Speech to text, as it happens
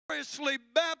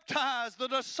baptized the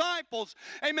disciples,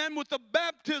 amen, with the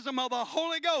baptism of the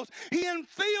Holy Ghost. He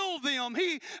infilled them.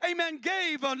 He, amen,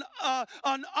 gave an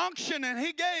unction, and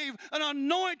he gave an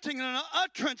anointing and an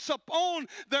utterance upon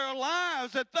their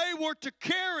lives that they were to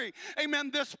carry,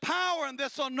 amen, this power and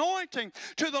this anointing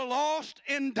to the lost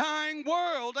and dying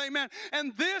world, amen.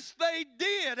 And this they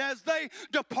did as they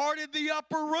departed the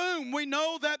upper room. We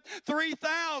know that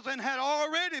 3,000 had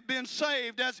already been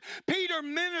saved as Peter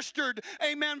ministered,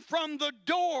 amen, from the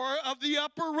door of the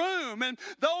upper room. And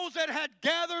those that had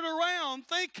gathered around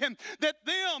thinking that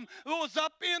them who was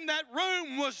up in that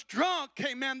room was drunk,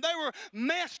 amen, they were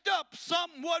messed up.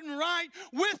 Something wasn't right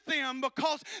with them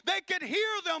because they could hear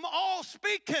them all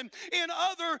speaking in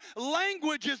other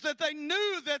languages that they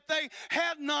knew that they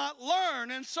had not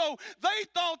learned. And so they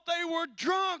thought they were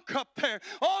drunk up there.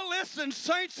 Oh, listen,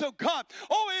 saints of God.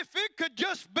 Oh, if it could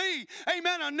just be,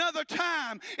 amen, another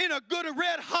time in a good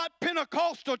red-hot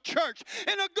Pentecostal church,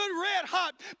 in a good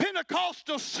red-hot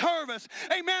Pentecostal service,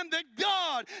 amen, that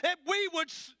God, that we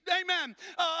would, amen,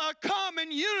 come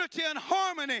in unity and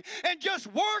harmony and just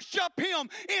worship Him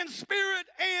in spirit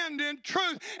and in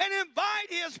truth and invite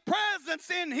His presence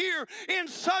in here in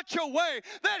such a way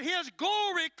that His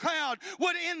glory cloud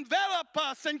would envelop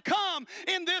us and come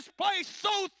in this place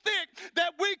so thick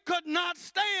that we could not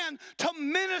stand to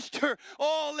minister.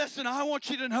 Oh, listen, I want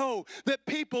you to know that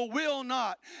people will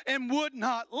not and would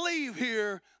not leave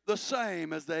here the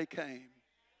same as they came.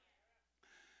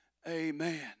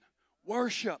 Amen.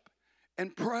 Worship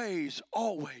and praise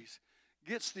always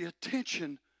gets the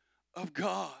attention of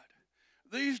God.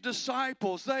 These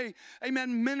disciples, they,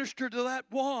 amen, ministered to that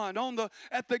one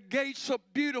at the gates of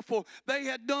Beautiful. They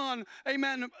had done,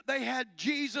 amen, they had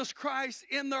Jesus Christ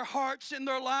in their hearts, in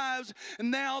their lives,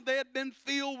 and now they had been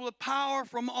filled with power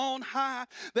from on high.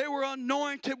 They were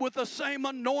anointed with the same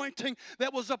anointing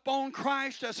that was upon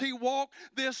Christ as He walked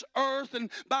this earth,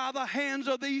 and by the hands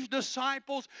of these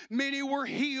disciples, many were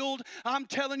healed. I'm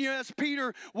telling you, as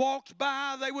Peter walked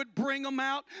by, they would bring them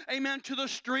out, amen, to the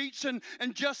streets, and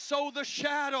just so the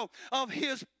shadow of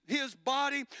his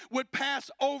body would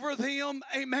pass over them,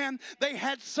 amen. They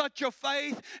had such a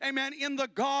faith, amen, in the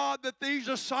God that these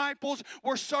disciples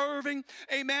were serving,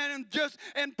 amen.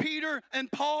 And Peter and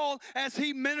Paul, as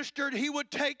he ministered, he would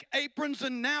take aprons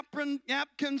and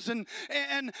napkins, and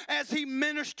as he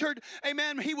ministered,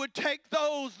 amen, he would take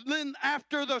those then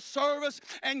after the service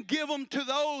and give them to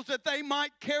those that they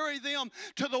might carry them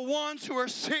to the ones who are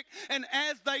sick. And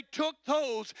as they took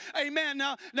those, amen,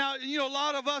 now you know, a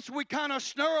lot of us, we kind of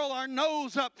snarl our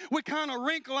nose up, we kind of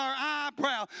wrinkle our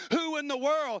eyebrow. Who in the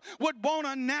world would want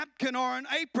a napkin or an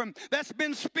apron that's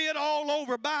been spit all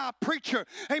over by a preacher,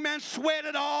 amen,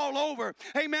 sweated all over,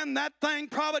 amen? That thing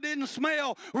probably didn't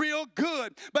smell real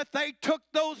good, but they took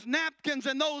those napkins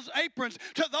and those aprons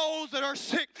to those that are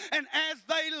sick, and as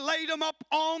they laid them up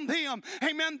on them,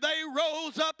 amen, they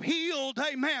rose up healed,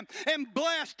 amen, and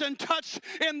blessed and touched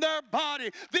in their body.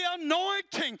 The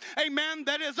anointing, amen,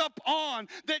 that is up on,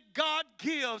 that God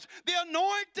gives, the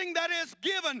anointing that is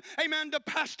given, amen, to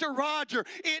Pastor Roger,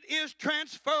 it is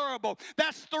transferable.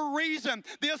 That's the reason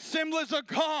the Assemblies of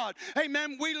God,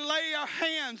 amen, we lay our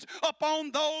hands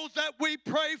upon those that we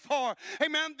pray for.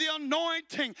 Amen, the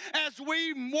anointing as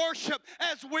we worship,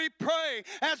 as we pray,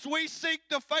 as we seek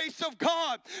the face of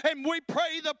God, and we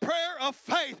pray the prayer of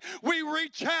faith, we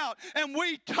reach out and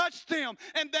we touch them,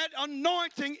 and that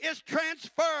anointing is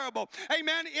transferable.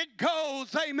 Amen, it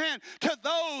goes, amen, to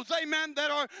those, amen,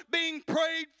 that are being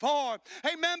prayed for.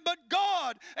 Amen. But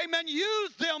God, amen,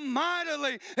 used them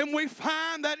mightily. And we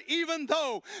find that even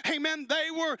though, amen,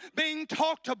 they were being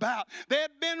talked about, they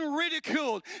had been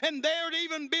ridiculed, and they had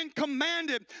even been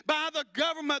commanded by the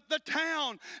government, the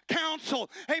town council,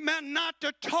 amen, not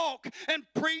to talk and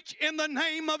preach in the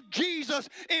name of Jesus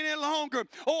any longer.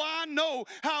 Oh, I know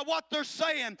what they're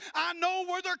saying. I know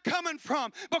where they're coming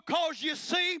from, because you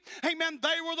see, amen,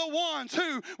 they were the ones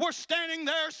who were standing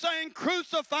there saying,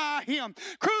 crucify Him,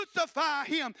 crucify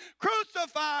Him,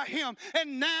 crucify Him.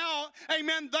 And now,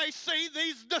 amen, they see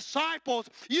these disciples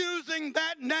using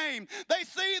that name. They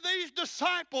see these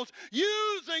disciples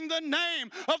using the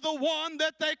name of the one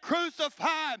that they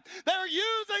crucified. They're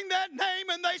using that name,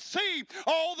 and they see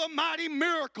all the mighty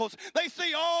miracles. They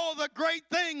see all the great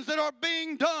things that are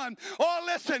being done. Oh,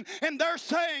 listen, and they're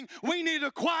saying, we need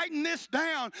to quieten this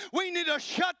down. We need to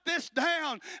shut this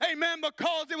down. Amen,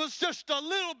 because it was just a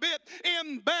little bit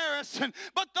embarrassing.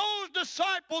 But those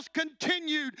disciples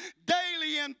continued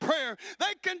daily in prayer.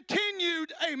 They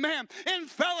continued, amen, in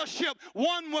fellowship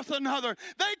one with another.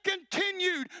 They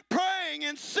continued praying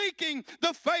and seeking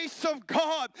the face of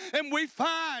God. And we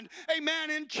find, amen,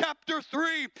 in chapter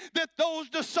 3 that those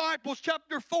disciples,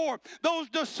 chapter 4, those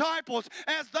disciples,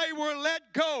 as they were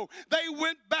let go, they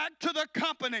went back to the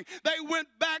company. They went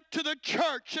back to the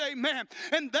church, amen.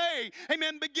 And they,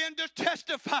 amen, began to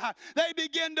testify. They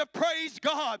began to praise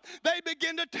God. They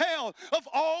began to tell of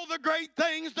all the great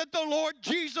things that the Lord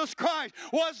Jesus Christ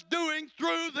was doing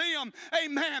through them,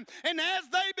 amen. And as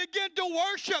they began to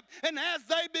worship and as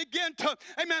they began to,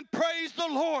 amen, praise the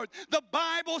Lord, the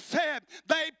Bible said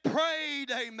they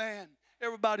prayed, amen.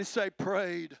 Everybody say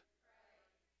prayed.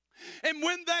 And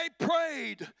when they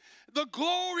prayed, the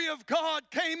glory of God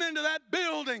came into that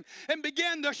building and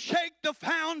began to shake the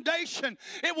foundation.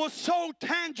 It was so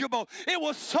tangible. It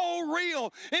was so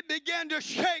real. It began to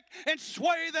shake and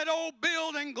sway that old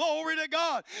building. Glory to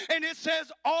God. And it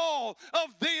says all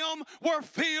of them were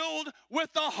filled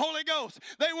with the Holy Ghost.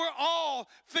 They were all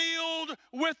filled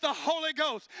with the Holy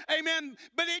Ghost. Amen.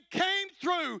 But it came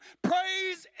through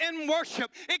praise and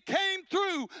worship. It came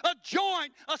through a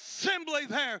joint assembly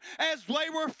there as they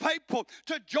were faithful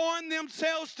to join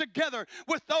themselves together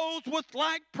with those with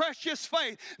like precious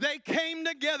faith. They came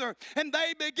together and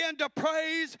they began to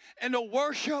praise and to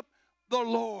worship the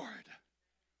Lord.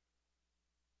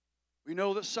 We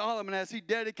know that Solomon, as he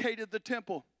dedicated the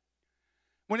temple,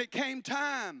 when it came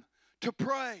time to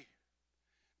pray,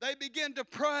 they began to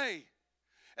pray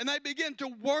and they began to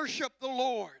worship the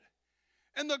Lord.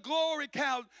 And the glory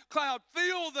cloud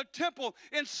filled the temple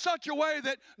in such a way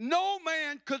that no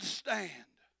man could stand.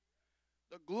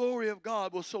 The glory of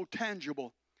God was so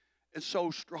tangible and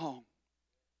so strong.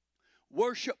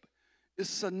 Worship is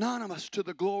synonymous to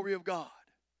the glory of God.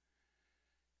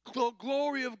 The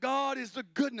glory of God is the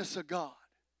goodness of God.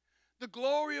 The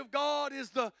glory of God is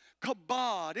the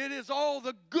kabod. It is all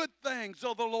the good things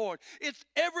of the Lord. It's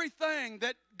everything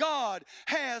that God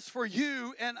has for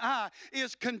you and I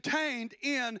is contained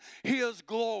in His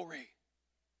glory.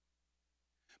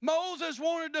 Moses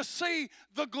wanted to see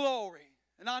the glory.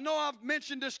 And I know I've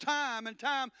mentioned this time and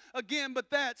time again, but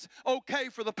that's okay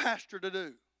for the pastor to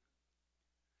do.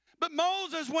 But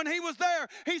Moses, when he was there,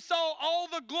 he saw all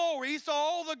the glory. He saw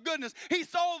all the goodness. He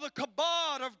saw the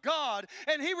kabod of God.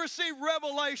 And he received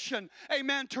revelation,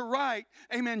 amen, to write,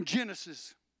 amen,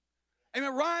 Genesis.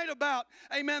 Amen, write about,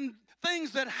 amen,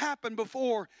 things that happened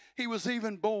before he was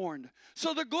even born.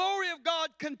 So the glory of God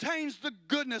contains the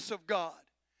goodness of God.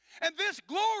 And this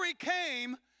glory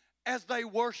came as they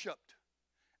worshiped.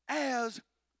 As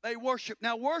they worship.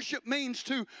 Now, worship means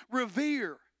to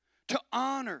revere, to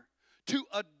honor, to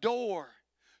adore,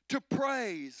 to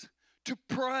praise, to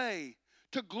pray,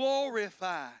 to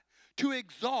glorify, to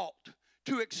exalt,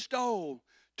 to extol,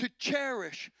 to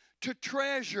cherish, to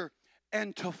treasure,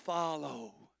 and to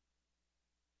follow.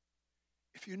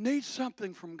 If you need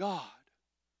something from God,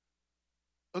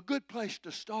 a good place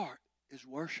to start is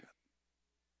worship.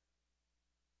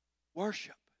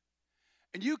 Worship.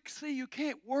 And you see, you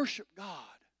can't worship God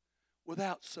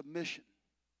without submission.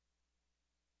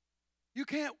 You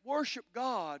can't worship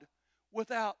God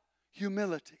without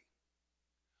humility.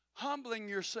 Humbling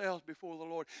yourselves before the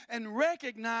Lord and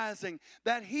recognizing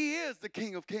that He is the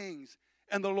King of Kings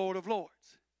and the Lord of Lords.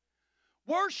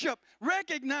 Worship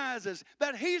recognizes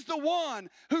that He's the one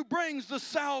who brings the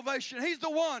salvation. He's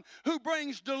the one who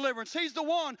brings deliverance. He's the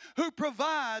one who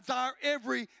provides our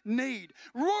every need.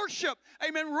 Worship,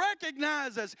 amen,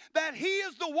 recognizes that He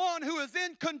is the one who is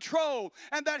in control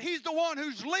and that He's the one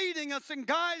who's leading us and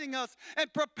guiding us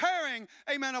and preparing,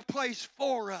 amen, a place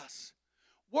for us.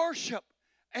 Worship,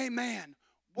 amen,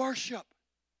 worship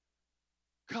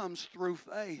comes through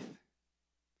faith.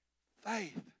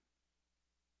 Faith.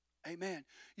 Amen.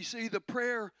 You see, the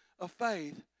prayer of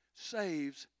faith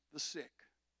saves the sick.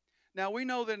 Now, we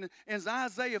know that in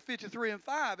Isaiah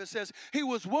 53:5, it says, He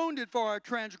was wounded for our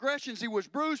transgressions. He was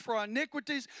bruised for our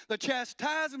iniquities. The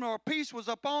chastisement of our peace was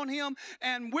upon Him.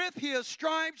 And with His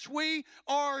stripes we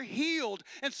are healed.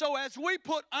 And so as we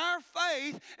put our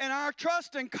faith and our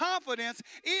trust and confidence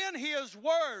in His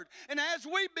Word, and as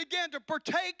we begin to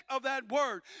partake of that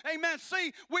Word, amen,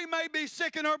 see, we may be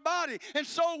sick in our body. And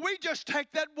so we just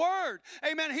take that Word.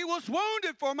 Amen. He was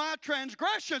wounded for my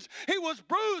transgressions. He was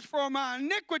bruised for my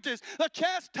iniquities. The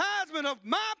chastisement of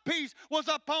my peace was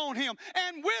upon him,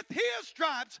 and with his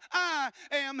stripes I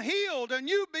am healed. And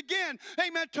you begin,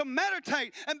 amen, to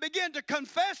meditate and begin to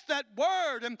confess that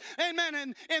word. And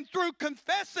amen, and through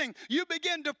confessing, you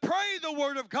begin to pray the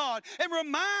word of God and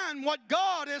remind what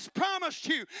God has promised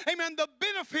you. Amen, the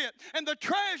benefit and the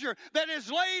treasure that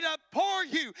is laid up for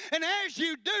you. And as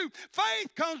you do,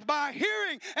 faith comes by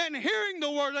hearing, and hearing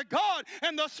the word of God.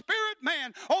 And the spirit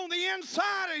man on the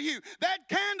inside of you, that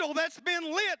candle that's been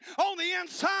lit on the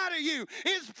inside of you,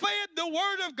 is fed the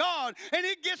word of God, and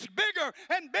it gets bigger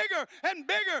and bigger and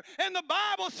bigger. And the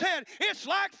Bible said it's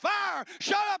like fire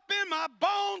shut up in my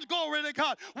bones, glory to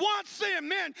God. Once,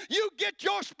 amen, you get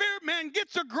your spirit man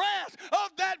gets a grasp of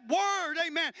that word,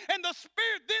 amen, and the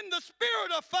spirit, then the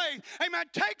spirit of faith, amen,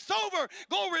 takes over,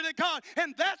 glory to God.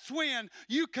 And that's when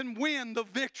you can win the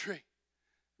victory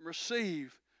and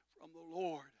receive from the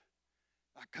Lord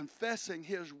by confessing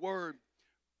his word,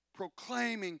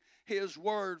 proclaiming his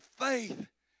word. Faith.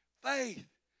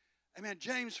 Amen.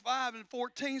 James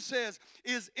 5:14 says,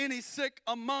 is any sick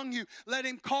among you? Let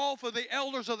him call for the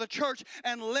elders of the church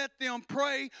and let them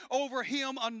pray over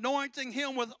him, anointing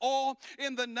him with oil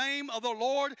in the name of the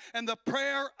Lord, and the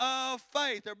prayer of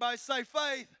faith. Everybody say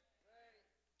faith.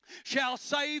 Shall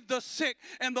save the sick,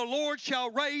 and the Lord shall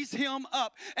raise him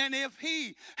up. And if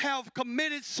he have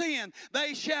committed sin,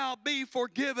 they shall be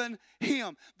forgiven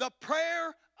him. The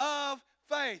prayer of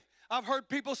faith. I've heard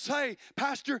people say,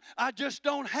 Pastor, I just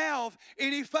don't have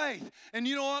any faith. And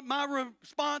you know what my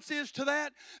response is to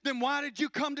that? Then why did you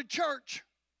come to church?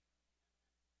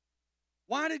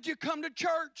 Why did you come to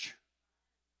church?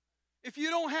 If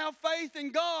you don't have faith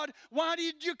in God, why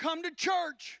did you come to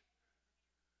church?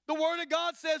 The Word of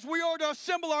God says we are to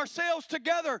assemble ourselves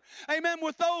together, amen,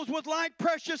 with those with like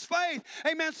precious faith,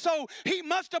 amen. So he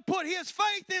must have put his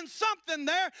faith in something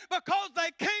there, because they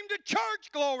came to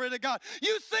church, glory to God.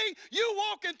 You see, you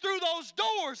walking through those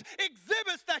doors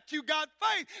exhibits that you got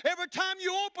faith. Every time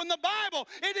you open the Bible,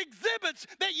 it exhibits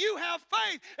that you have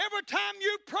faith. Every time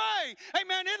you pray,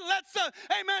 amen, it lets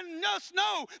us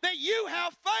know that you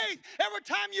have faith. Every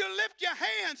time you lift your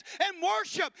hands and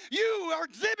worship, you are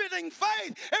exhibiting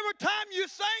faith. Every time you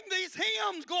sing these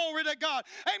hymns, glory to God,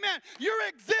 amen, you're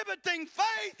exhibiting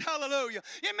faith, hallelujah,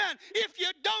 amen. If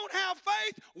you don't have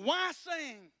faith, why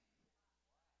sing?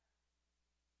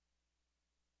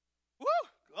 Woo,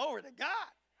 glory to God.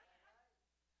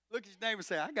 Look at your neighbor and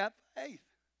say, I got faith.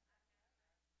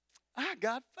 I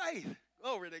got faith.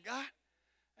 Glory to God.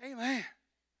 Amen.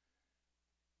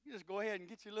 You just go ahead and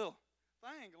get your little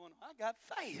thing going on. I got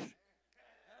faith.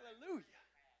 Hallelujah.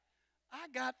 I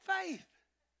got faith.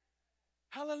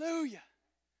 Hallelujah.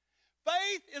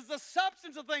 Faith is the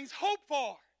substance of things hoped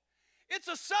for. It's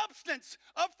a substance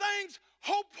of things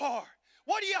hoped for.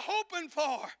 What are you hoping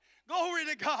for? Glory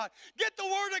to God. Get the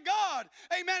Word of God,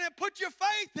 amen, and put your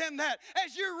faith in that.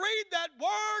 As you read that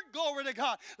Word, glory to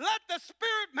God, let the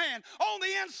Spirit man on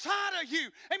the inside of you,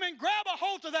 amen, grab a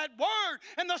hold of that Word,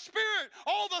 and the Spirit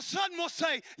all of a sudden will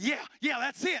say, yeah,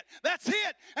 that's it,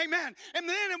 amen. And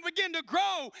then it begin to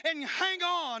grow and hang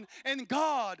on, and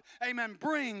God, amen,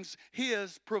 brings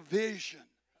his provision.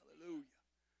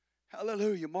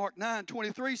 Hallelujah. Mark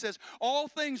 9:23 says, all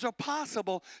things are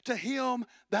possible to him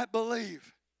that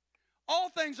believe. All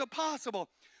things are possible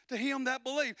to him that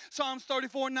believe. Psalms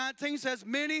 34:19 says,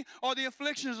 many are the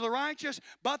afflictions of the righteous,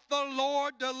 but the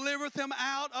Lord delivereth him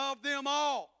out of them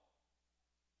all.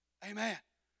 Amen.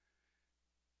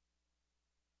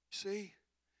 See,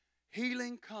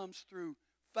 healing comes through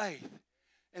faith,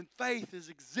 and faith is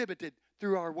exhibited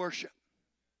through our worship.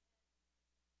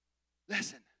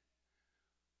 Listen,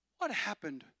 what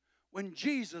happened when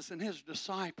Jesus and his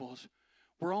disciples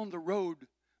were on the road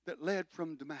that led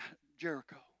from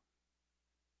Jericho?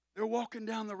 They're walking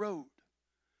down the road.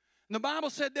 And the Bible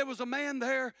said there was a man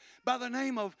there by the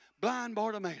name of blind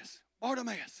Bartimaeus.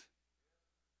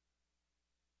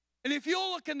 And if you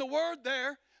look in the word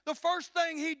there, the first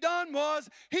thing he done was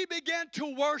he began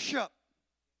to worship.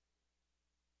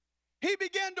 He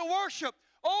began to worship.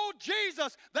 Oh,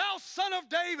 Jesus, thou son of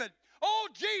David. Oh,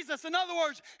 Jesus. In other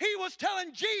words, he was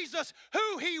telling Jesus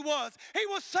who he was. He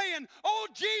was saying, oh,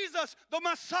 Jesus, the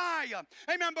Messiah.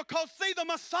 Amen. Because, see, the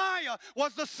Messiah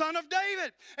was the son of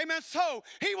David. Amen. So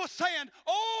he was saying,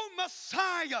 oh,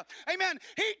 Messiah. Amen.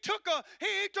 He took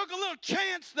a little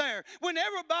chance there when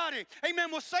everybody,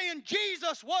 amen, was saying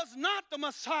Jesus was not the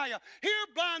Messiah. Here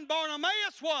blind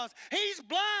Bartimaeus was. He's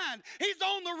blind. He's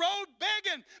on the road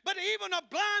begging. But even a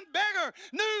blind beggar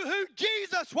knew who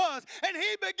Jesus was. And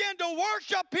he began to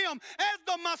worship him him as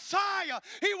the Messiah.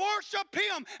 He worshiped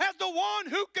him as the one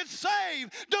who could save,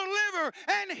 deliver,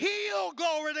 and heal.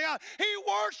 Glory to God. He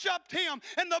worshiped him,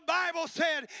 and the Bible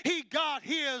said he got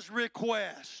his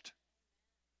request.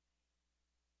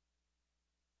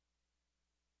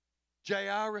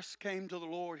 Jairus came to the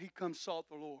Lord. He come sought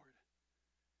the Lord.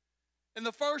 And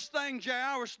the first thing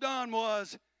Jairus done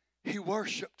was he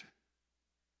worshiped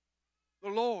the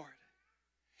Lord.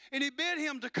 And he bid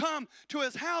him to come to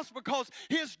his house because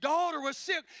his daughter was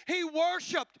sick. He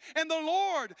worshiped. And the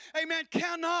Lord, amen,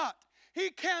 He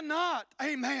cannot,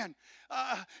 amen.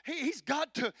 He's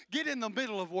got to get in the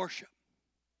middle of worship.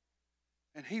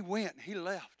 And he went, he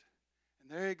left.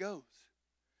 And there he goes.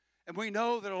 And we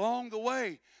know that along the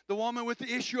way, the woman with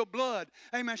the issue of blood,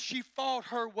 amen, she fought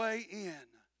her way in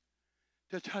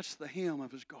to touch the hem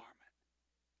of his garment.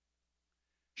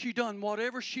 She done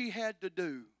whatever she had to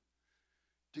do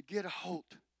to get a hold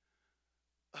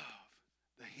of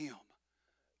the hem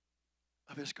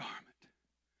of his garment.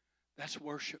 That's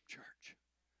worship, church.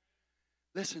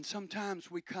 Listen, sometimes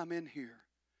we come in here,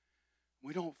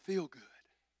 we don't feel good.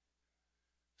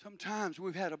 Sometimes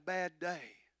we've had a bad day.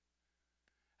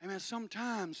 Amen.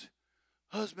 Sometimes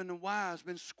husband and wives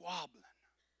been squabbling.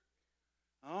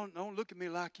 Don't look at me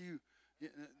like you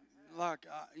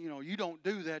don't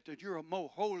do that you're more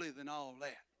holy than all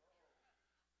that.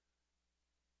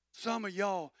 Some of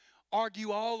y'all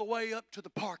argue all the way up to the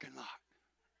parking lot.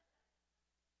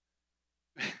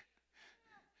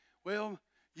 Well,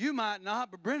 you might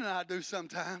not, but Brenda and I do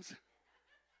sometimes.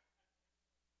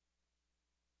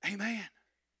 Amen.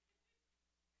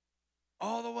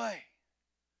 All the way.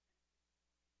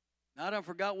 Now, I done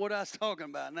forgot what I was talking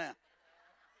about now.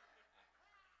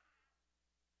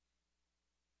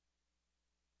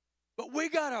 But we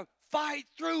got to fight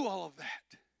through all of that.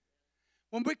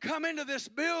 When we come into this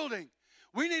building,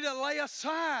 we need to lay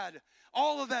aside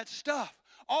all of that stuff,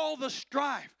 all the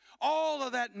strife, all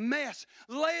of that mess.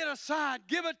 Lay it aside.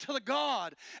 Give it to the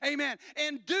God. Amen.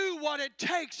 And do what it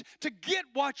takes to get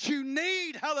what you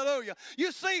need. Hallelujah.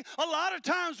 You see, a lot of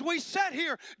times we sit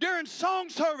here during song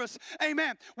service.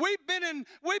 Amen. We've been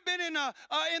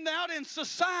out in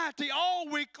society all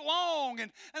week long.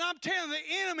 And I'm telling you,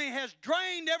 the enemy has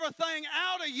drained everything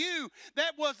out of you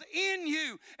that was in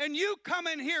you. And you come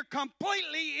in here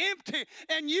completely empty.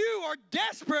 And you are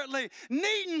desperately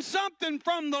needing something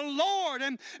from the Lord.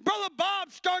 And Brother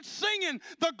Bob starts singing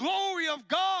the glory of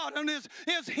God and his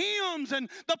hymns and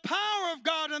the power of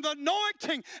God and the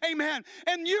anointing. Amen.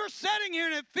 And you're sitting here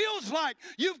and it feels like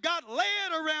you've got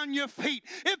lead around your feet.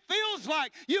 It feels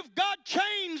like you've got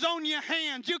chains on your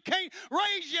hands. You can't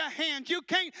raise your hands. You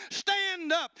can't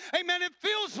stand up. Amen. It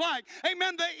feels like,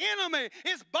 amen, the enemy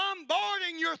is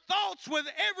bombarding your thoughts with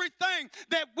everything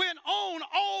that went on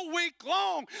all week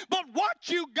long. But what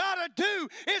you got to do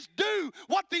is do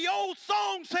what the old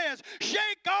song says.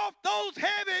 Shake off those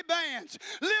heavy bands.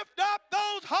 Lift up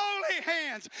those holy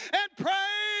hands and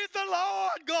praise the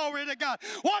Lord. Glory to God.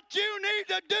 What you need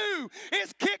to do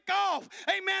is kick off,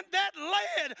 amen, that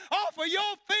lead off of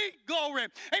your feet. Glory.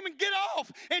 Amen. Get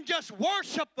off and just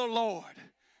worship the Lord.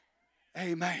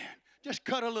 Amen. Just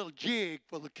cut a little jig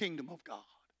for the kingdom of God.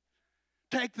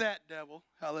 Take that, devil.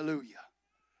 Hallelujah.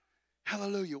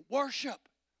 Hallelujah. Worship.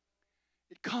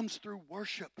 It comes through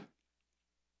worship.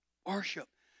 Worship.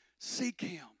 Seek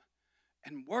him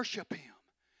and worship him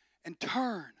and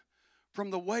turn from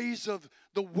the ways of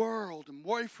the world and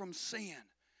away from sin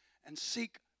and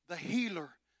seek the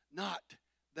healer, not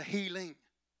the healing.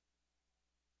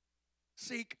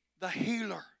 Seek the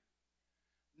healer,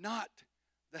 not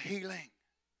the healing.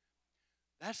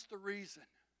 That's the reason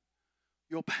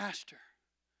your pastor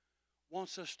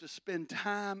wants us to spend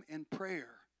time in prayer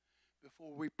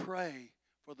before we pray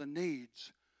for the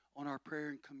needs on our prayer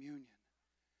and communion.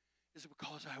 Is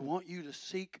because I want you to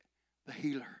seek the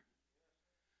healer.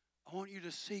 I want you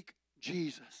to seek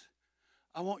Jesus.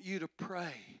 I want you to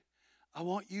pray. I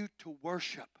want you to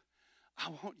worship. I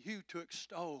want you to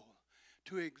extol,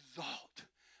 to exalt.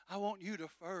 I want you to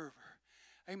fervor.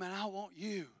 Amen. I want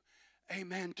you,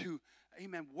 amen, to,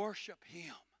 amen, worship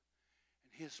him.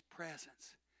 And his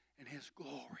presence and his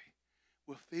glory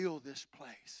will fill this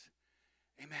place.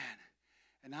 Amen.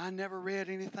 And I never read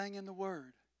anything in the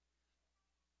Word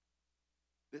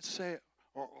that said,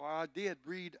 or I did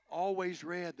read, always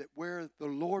read that where the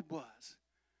Lord was,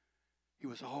 he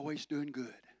was always doing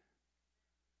good.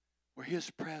 Where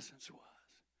his presence was.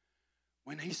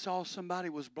 When he saw somebody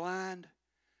was blind,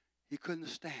 he couldn't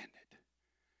stand it.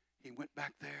 He went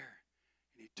back there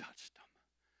and he touched them.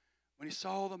 When he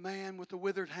saw the man with the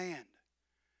withered hand,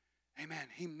 amen,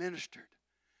 he ministered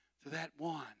to that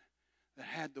one that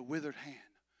had the withered hand.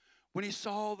 When he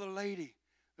saw the lady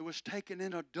that was taken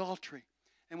in adultery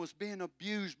and was being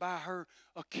abused by her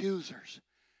accusers,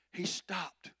 he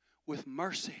stopped with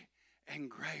mercy and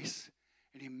grace,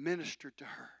 and he ministered to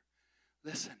her.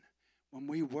 Listen, when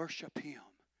we worship him,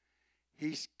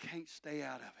 he can't stay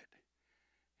out of it.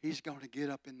 He's going to get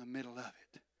up in the middle of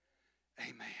it.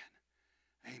 Amen.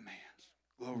 Amen.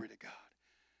 Glory to God.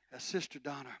 As Sister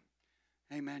Donna,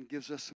 amen, gives us